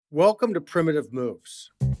Welcome to Primitive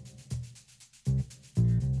Moves,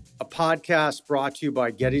 a podcast brought to you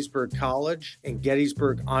by Gettysburg College and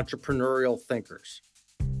Gettysburg Entrepreneurial Thinkers.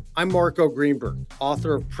 I'm Marco Greenberg,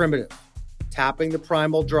 author of Primitive, Tapping the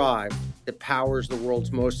Primal Drive that powers the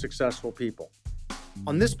world's most successful people.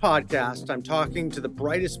 On this podcast, I'm talking to the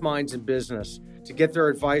brightest minds in business to get their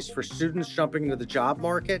advice for students jumping into the job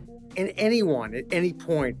market and anyone at any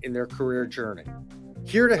point in their career journey.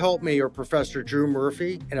 Here to help me are Professor Drew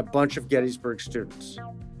Murphy and a bunch of Gettysburg students.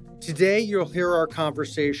 Today, you'll hear our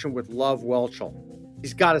conversation with Love Whelchel.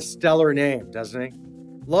 He's got a stellar name, doesn't he?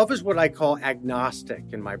 Love is what I call agnostic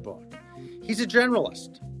in my book. He's a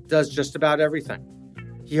generalist, does just about everything.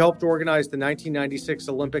 He helped organize the 1996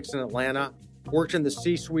 Olympics in Atlanta, worked in the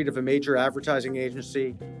C-suite of a major advertising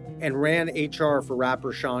agency, and ran HR for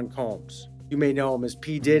rapper Sean Combs. You may know him as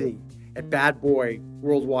P. Diddy at Bad Boy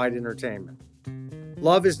Worldwide Entertainment.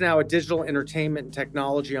 Love is now a digital entertainment and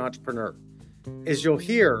technology entrepreneur. As you'll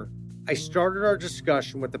hear, I started our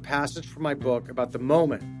discussion with the passage from my book about the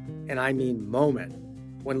moment, and I mean moment,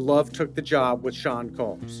 when Love took the job with Sean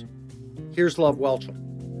Combs. Here's Love Whelchel.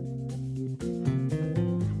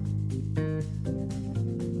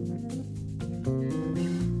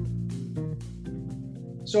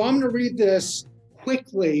 So I'm going to read this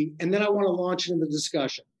quickly, and then I want to launch into the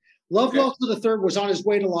discussion. Love Whelchel III was on his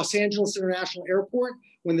way to Los Angeles International Airport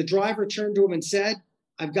when the driver turned to him and said,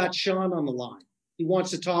 "I've got Sean on the line. He wants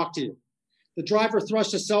to talk to you." The driver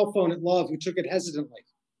thrust a cell phone at Love, who took it hesitantly.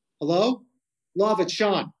 "Hello? Love, it's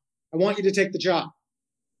Sean. I want you to take the job."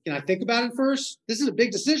 "Can I think about it first? This is a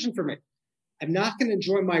big decision for me." "I'm not going to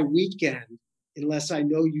enjoy my weekend unless I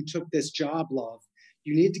know you took this job, Love.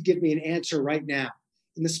 You need to give me an answer right now."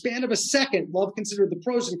 In the span of a second, Love considered the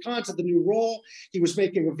pros and cons of the new role. He was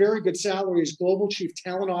making a very good salary as Global Chief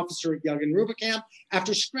Talent Officer at Young & Rubicam.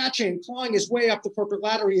 After scratching and clawing his way up the corporate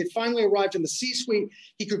ladder, he had finally arrived in the C-suite.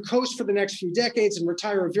 He could coast for the next few decades and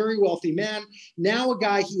retire a very wealthy man. Now a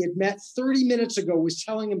guy he had met 30 minutes ago was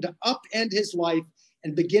telling him to upend his life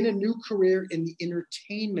and begin a new career in the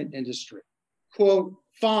entertainment industry. Quote,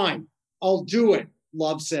 "Fine, I'll do it,"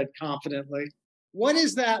 Love said confidently. What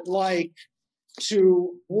is that like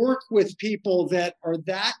to work with people that are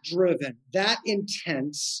that driven, that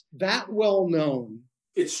intense, that well-known?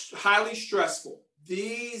 It's highly stressful.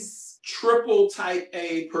 These triple type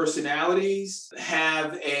A personalities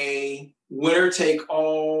have a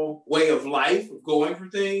winner-take-all way of life, of going for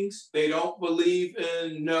things. They don't believe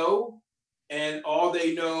in no, and all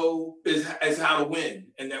they know is how to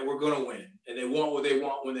win, and that we're going to win. And they want what they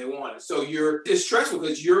want when they want it. So it's stressful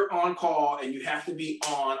because you're on call and you have to be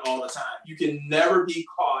on all the time. You can never be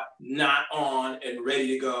caught not on and ready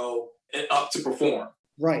to go and up to perform.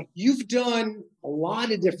 Right. You've done a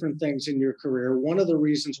lot of different things in your career. One of the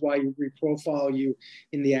reasons why you reprofile you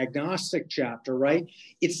in the agnostic chapter, right?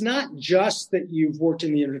 It's not just that you've worked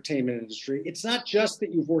in the entertainment industry. It's not just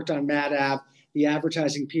that you've worked on Mad Ave, the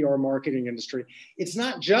advertising, PR, marketing industry. It's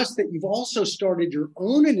not just that you've also started your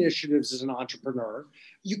own initiatives as an entrepreneur.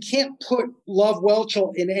 You can't put Love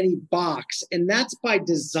Whelchel in any box, and that's by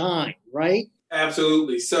design, right?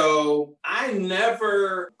 Absolutely. So I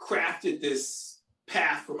never crafted this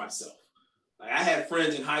path for myself. Like, I had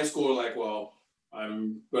friends in high school like, well,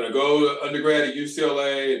 I'm going to go to undergrad at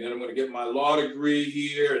UCLA, and then I'm going to get my law degree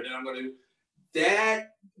here, and then I'm going to...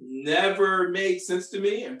 That never made sense to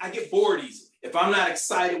me, and I get bored easily. If I'm not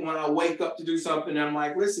excited when I wake up to do something, I'm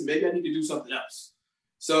like, listen, maybe I need to do something else.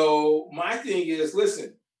 So my thing is,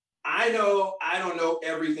 listen, I know I don't know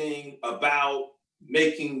everything about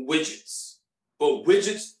making widgets, but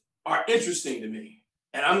widgets are interesting to me.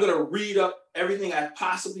 And I'm going to read up everything I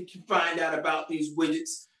possibly can find out about these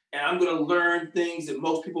widgets. And I'm going to learn things that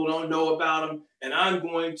most people don't know about them. And I'm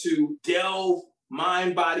going to delve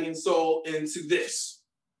mind, body, and soul into this.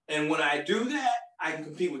 And when I do that, I can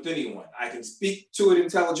compete with anyone. I can speak to it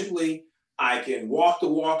intelligently. I can walk the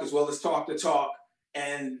walk as well as talk the talk.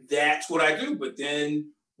 And that's what I do. But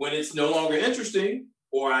then when it's no longer interesting,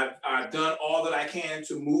 or I've done all that I can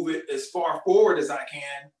to move it as far forward as I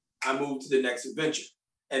can, I move to the next adventure.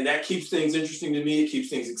 And that keeps things interesting to me. It keeps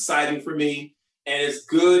things exciting for me. And it's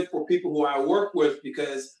good for people who I work with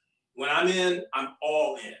because when I'm in, I'm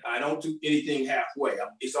all in. I don't do anything halfway.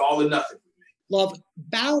 It's all or nothing for me. Love,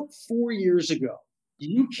 about 4 years ago,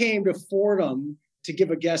 you came to Fordham to give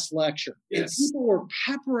a guest lecture. Yes. And people were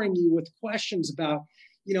peppering you with questions about,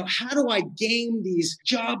 how do I game these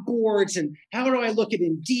job boards? And how do I look at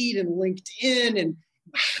Indeed and LinkedIn? And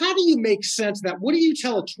how do you make sense of that? What do you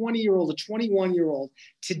tell a 20-year-old, a 21-year-old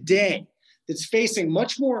today that's facing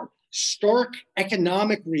much more stark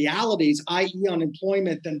economic realities, i.e.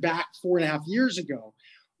 unemployment, than back 4.5 years ago?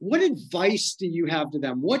 What advice do you have to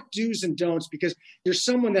them? What do's and don'ts? Because you're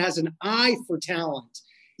someone that has an eye for talent.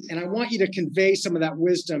 And I want you to convey some of that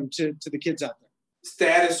wisdom to the kids out there.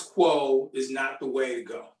 Status quo is not the way to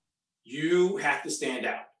go. You have to stand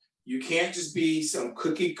out. You can't just be some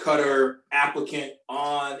cookie cutter applicant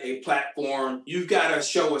on a platform. You've got to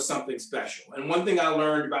show us something special. And one thing I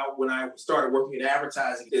learned about when I started working in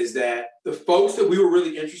advertising is that the folks that we were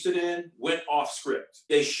really interested in went off script.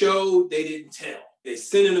 They showed, they didn't tell. They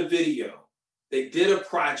sent in a video. They did a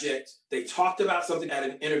project. They talked about something at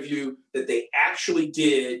an interview that they actually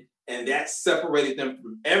did, and that separated them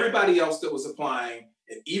from everybody else that was applying.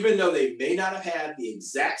 And even though they may not have had the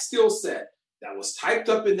exact skill set that was typed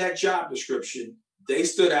up in that job description, they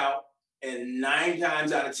stood out, and 9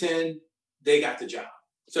 times out of 10, they got the job.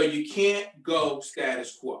 So you can't go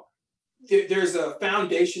status quo. There's a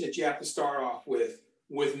foundation that you have to start off with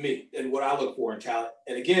me and what I look for in talent.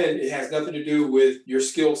 And again, it has nothing to do with your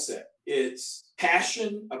skill set. It's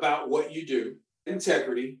passion about what you do,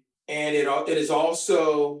 integrity, and it is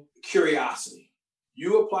also curiosity.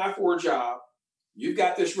 You apply for a job, you've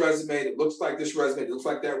got this resume that looks like this resume, that looks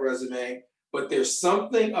like that resume, but there's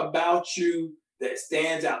something about you that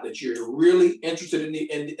stands out, that you're really interested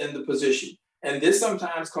in the position. And this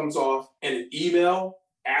sometimes comes off in an email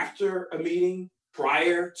after a meeting,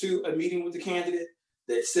 prior to a meeting with the candidate,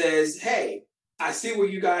 that says, hey, I see what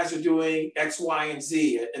you guys are doing X, Y, and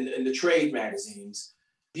Z in the trade magazines.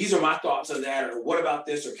 These are my thoughts on that, or what about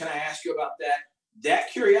this, or can I ask you about that?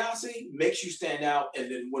 That curiosity makes you stand out.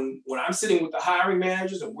 And then when I'm sitting with the hiring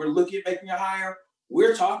managers and we're looking at making a hire,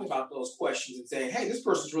 we're talking about those questions and saying, hey, this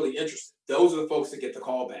person's really interested. Those are the folks that get the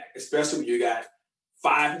call back, especially when you got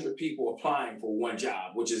 500 people applying for one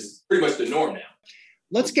job, which is pretty much the norm now.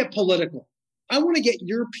 Let's get political. I want to get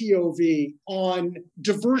your POV on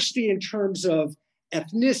diversity in terms of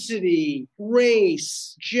ethnicity,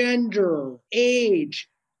 race, gender, age.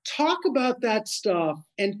 Talk about that stuff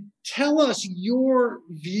and tell us your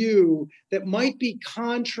view that might be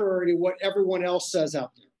contrary to what everyone else says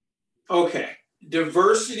out there. Okay.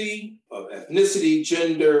 Diversity of ethnicity,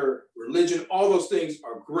 gender, religion, all those things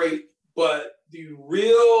are great. But the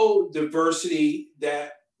real diversity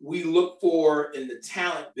that we look for in the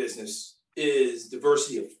talent business is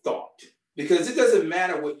diversity of thought. Because it doesn't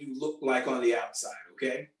matter what you look like on the outside,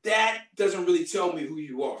 okay? That doesn't really tell me who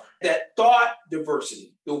you are. That thought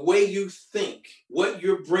diversity, the way you think, what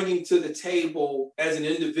you're bringing to the table as an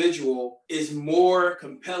individual is more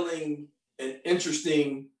compelling and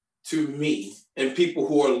interesting to me and people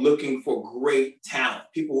who are looking for great talent,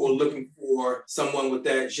 people who are looking for someone with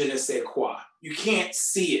that je ne sais quoi. You can't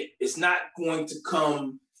see it. It's not going to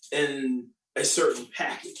come in a certain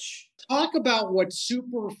package. Talk about what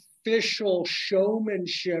superficial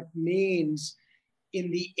showmanship means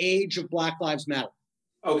in the age of Black Lives Matter.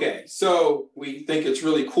 Okay, so we think it's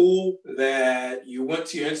really cool that you went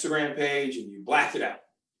to your Instagram page and you blacked it out,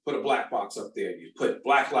 put a black box up there, you put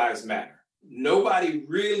Black Lives Matter. Nobody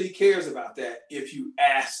really cares about that if you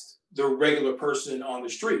ask the regular person on the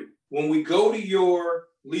street. When we go to your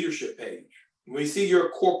leadership page, we see your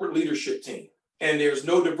corporate leadership team, and there's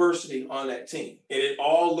no diversity on that team, and it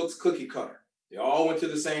all looks cookie cutter. They all went to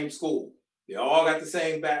the same school. They all got the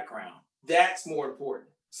same background. That's more important.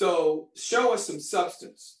 So show us some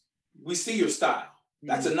substance. We see your style.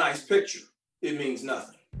 That's a nice picture. It means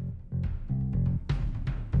nothing.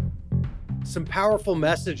 Some powerful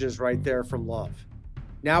messages right there from Love.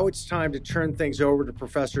 Now it's time to turn things over to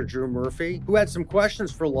Professor Drew Murphy, who had some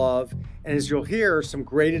questions for Love, and as you'll hear, some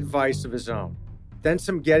great advice of his own. Then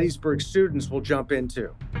some Gettysburg students will jump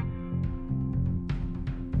into.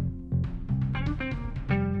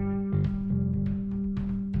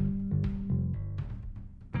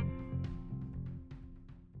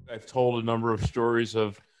 I've told a number of stories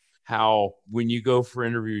of how when you go for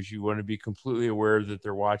interviews, you want to be completely aware that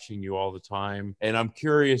they're watching you all the time. And I'm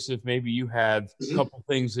curious if maybe you had a couple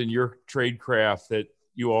things in your trade craft that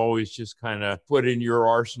you always just kind of put in your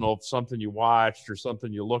arsenal, something you watched or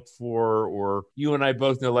something you looked for, or you and I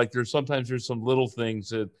both know, like there's some little things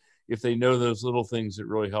that if they know those little things, it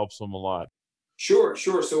really helps them a lot. Sure.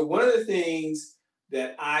 So one of the things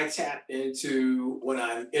that I tap into when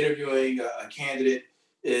I'm interviewing a candidate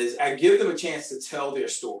is I give them a chance to tell their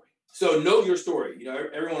story. So know your story. You know,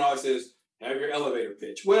 everyone always says, have your elevator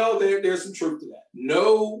pitch. Well, there's some truth to that.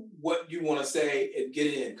 Know what you want to say and get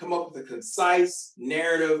it in. Come up with a concise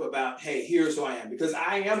narrative about, hey, here's who I am. Because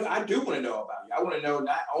I do want to know about you. I want to know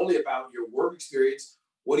not only about your work experience,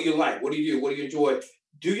 what do you like? What do you do? What do you enjoy?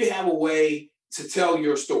 Do you have a way to tell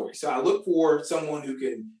your story? So I look for someone who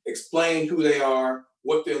can explain who they are,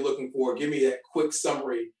 what they're looking for, give me that quick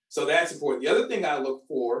summary So that's important. The other thing I look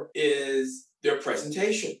for is their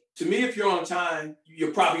presentation. To me, if you're on time,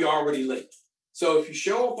 you're probably already late. So if you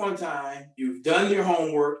show up on time, you've done your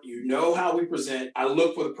homework, you know how we present, I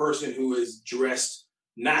look for the person who is dressed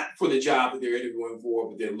not for the job that they're interviewing for,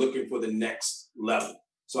 but they're looking for the next level.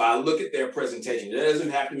 So I look at their presentation. That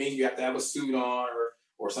doesn't have to mean you have to have a suit on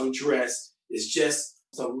or some dress. It's just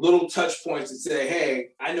some little touch points that say, hey,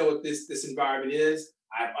 I know what this environment is.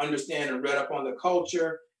 I understand and read up on the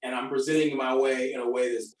culture, and I'm presenting my way in a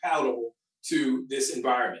way that's palatable to this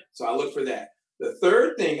environment. So I look for that. The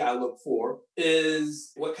third thing I look for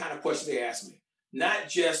is what kind of questions they ask me. Not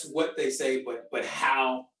just what they say, but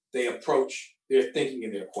how they approach their thinking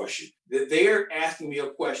in their question. That they're asking me a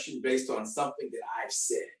question based on something that I've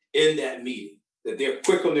said in that meeting, that they're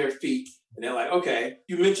quick on their feet, and they're like, okay,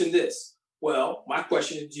 you mentioned this. Well, my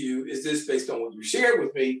question to you is this based on what you shared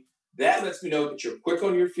with me. That lets me know that you're quick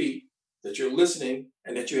on your feet, that you're listening,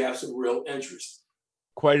 and that you have some real interest.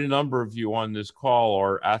 Quite a number of you on this call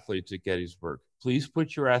are athletes at Gettysburg. Please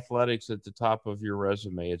put your athletics at the top of your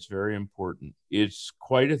resume. It's very important. It's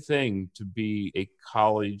quite a thing to be a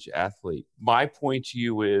college athlete. My point to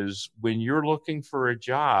you is when you're looking for a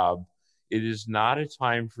job, it is not a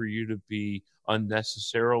time for you to be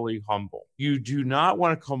unnecessarily humble. You do not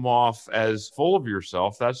want to come off as full of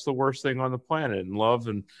yourself. That's the worst thing on the planet. And Love,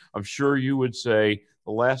 and I'm sure you would say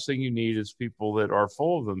the last thing you need is people that are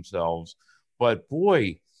full of themselves. But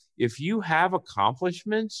boy, if you have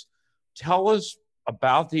accomplishments, tell us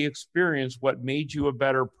about the experience, what made you a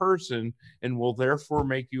better person, and will therefore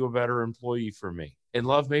make you a better employee for me. And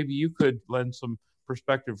Love, maybe you could lend some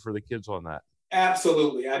perspective for the kids on that.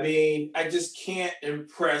 Absolutely. I mean, I just can't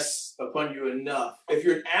impress upon you enough. If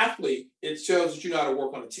you're an athlete, it shows that you know how to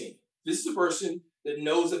work on a team. This is a person that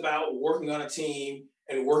knows about working on a team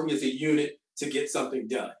and working as a unit to get something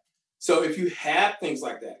done. So if you have things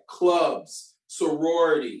like that, clubs,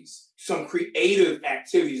 sororities, some creative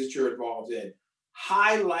activities that you're involved in,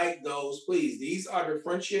 highlight those, please. These are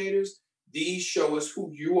differentiators. These show us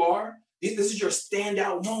who you are. This is your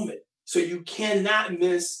standout moment. So you cannot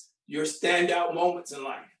miss your standout moments in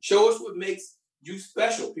life. Show us what makes you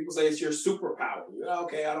special. People say it's your superpower.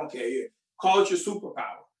 Okay, I don't care. Call it your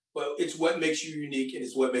superpower. But it's what makes you unique and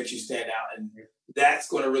it's what makes you stand out. And that's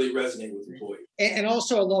going to really resonate with employees. And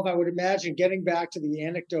also, I would imagine, getting back to the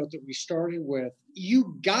anecdote that we started with,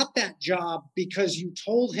 you got that job because you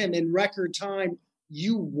told him in record time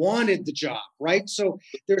you wanted the job, right? So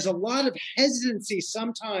there's a lot of hesitancy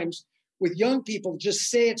sometimes with young people. Just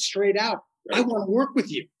say it straight out. Right. I want to work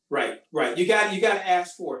with you. Right. You got to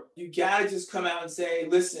ask for it. You got to just come out and say,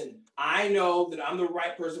 listen, I know that I'm the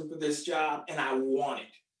right person for this job and I want it.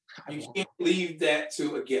 You can't leave that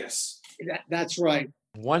to a guess. That's right.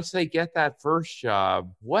 Once they get that first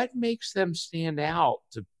job, what makes them stand out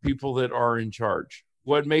to people that are in charge?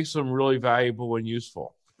 What makes them really valuable and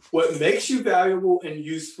useful? What makes you valuable and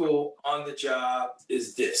useful on the job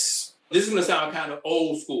is this. This is going to sound kind of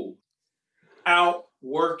old school.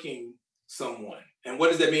 Outworking someone. And what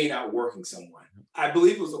does that mean, outworking someone? I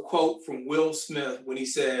believe it was a quote from Will Smith when he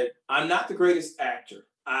said, I'm not the greatest actor.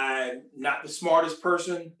 I'm not the smartest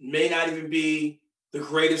person, may not even be the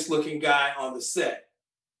greatest looking guy on the set.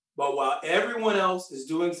 But while everyone else is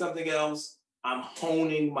doing something else, I'm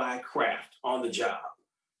honing my craft on the job.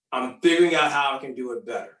 I'm figuring out how I can do it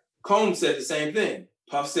better. Combs said the same thing.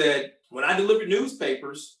 Puff said, when I delivered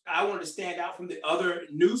newspapers, I wanted to stand out from the other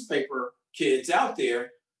newspaper kids out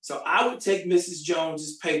there. So I would take Mrs.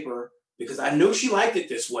 Jones's paper because I knew she liked it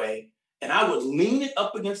this way. And I would lean it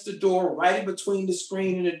up against the door, right in between the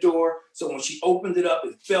screen and the door. So when she opened it up,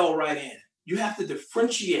 it fell right in. You have to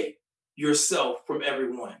differentiate yourself from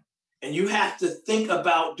everyone. And you have to think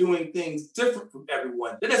about doing things different from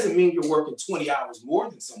everyone. That doesn't mean you're working 20 hours more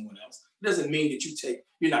than someone else. It doesn't mean that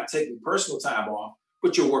you're not taking personal time off,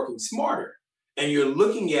 but you're working smarter. And you're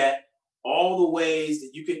looking at all the ways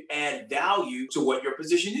that you can add value to what your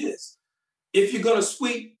position is. If you're going to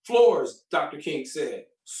sweep floors, Dr. King said,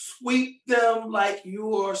 sweep them like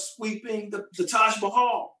you are sweeping the Taj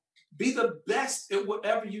Mahal. Be the best at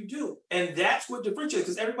whatever you do. And that's what differentiates,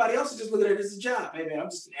 because everybody else is just looking at it as a job. Hey, man, I'm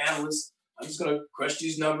just an analyst. I'm just going to crush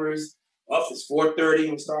these numbers. It's 4:30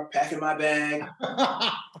 and start packing my bag.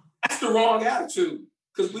 That's the wrong attitude,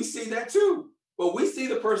 because we see that too. But we see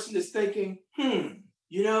the person that's thinking,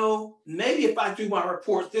 maybe if I do my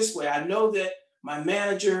report this way, I know that my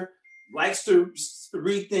manager likes to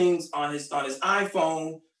read things on his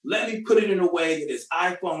iPhone. Let me put it in a way that is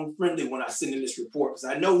iPhone friendly when I send him this report, because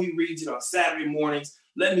I know he reads it on Saturday mornings.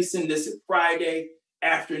 Let me send this at Friday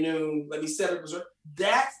afternoon. Let me set up.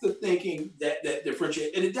 That's the thinking that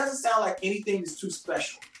differentiates. And it doesn't sound like anything is too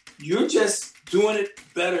special. You're just doing it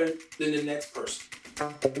better than the next person.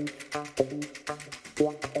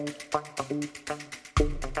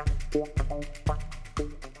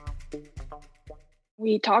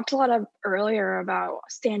 We talked a lot earlier about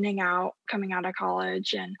standing out coming out of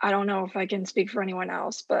college, and I don't know if I can speak for anyone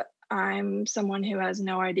else, but I'm someone who has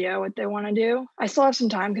no idea what they want to do. I still have some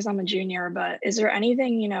time because I'm a junior, but is there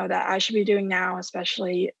anything, that I should be doing now,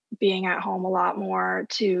 especially being at home a lot more,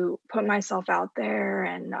 to put myself out there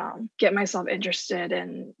and get myself interested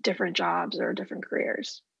in different jobs or different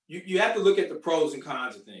careers? You have to look at the pros and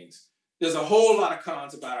cons of things. There's a whole lot of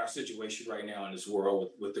cons about our situation right now in this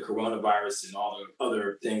world with the coronavirus and all the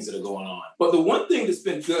other things that are going on. But the one thing that's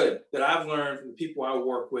been good that I've learned from the people I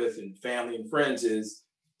work with and family and friends is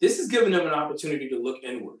this has given them an opportunity to look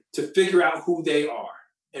inward, to figure out who they are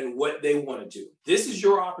and what they want to do. This is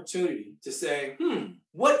your opportunity to say,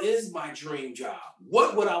 what is my dream job?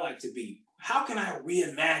 What would I like to be? How can I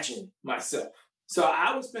reimagine myself? So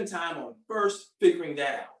I would spend time on first figuring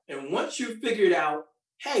that out. And once you figure it out,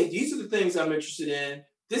 hey, these are the things I'm interested in.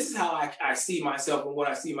 This is how I see myself and what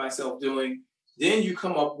I see myself doing. Then you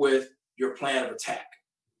come up with your plan of attack.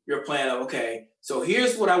 Your plan of, okay, so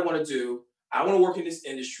here's what I want to do. I want to work in this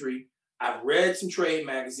industry. I've read some trade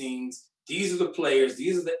magazines. These are the players.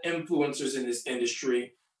 These are the influencers in this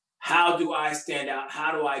industry. How do I stand out?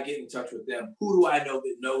 How do I get in touch with them? Who do I know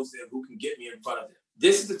that knows them? Who can get me in front of them?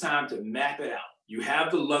 This is the time to map it out. You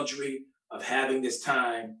have the luxury of having this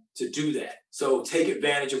time to do that. So take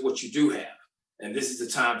advantage of what you do have. And this is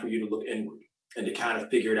the time for you to look inward and to kind of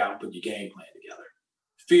figure it out, put your game plan together.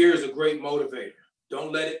 Fear is a great motivator.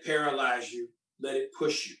 Don't let it paralyze you. Let it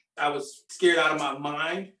push you. I was scared out of my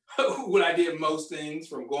mind when I did most things,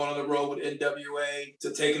 from going on the road with NWA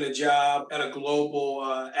to taking a job at a global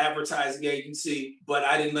advertising agency, but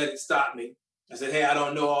I didn't let it stop me. I said, hey, I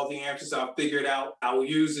don't know all the answers. I'll figure it out. I will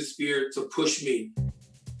use this fear to push me.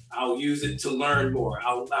 I'll use it to learn more.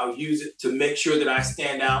 I'll use it to make sure that I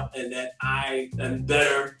stand out and that I am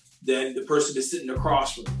better than the person that's sitting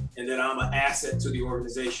across from me and that I'm an asset to the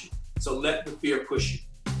organization. So let the fear push you.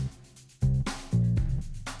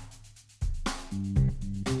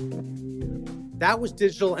 That was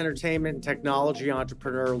digital entertainment and technology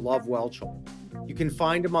entrepreneur Love Welchel. You can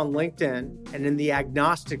find him on LinkedIn and in the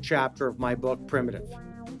agnostic chapter of my book, Primitive.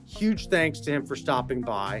 Huge thanks to him for stopping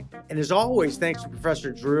by. And as always, thanks to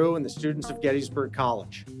Professor Drew and the students of Gettysburg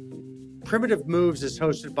College. Primitive Moves is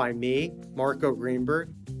hosted by me, Marco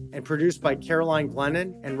Greenberg, and produced by Caroline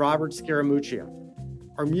Glennon and Robert Scaramuccia.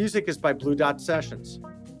 Our music is by Blue Dot Sessions.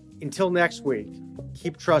 Until next week,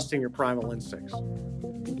 keep trusting your primal instincts.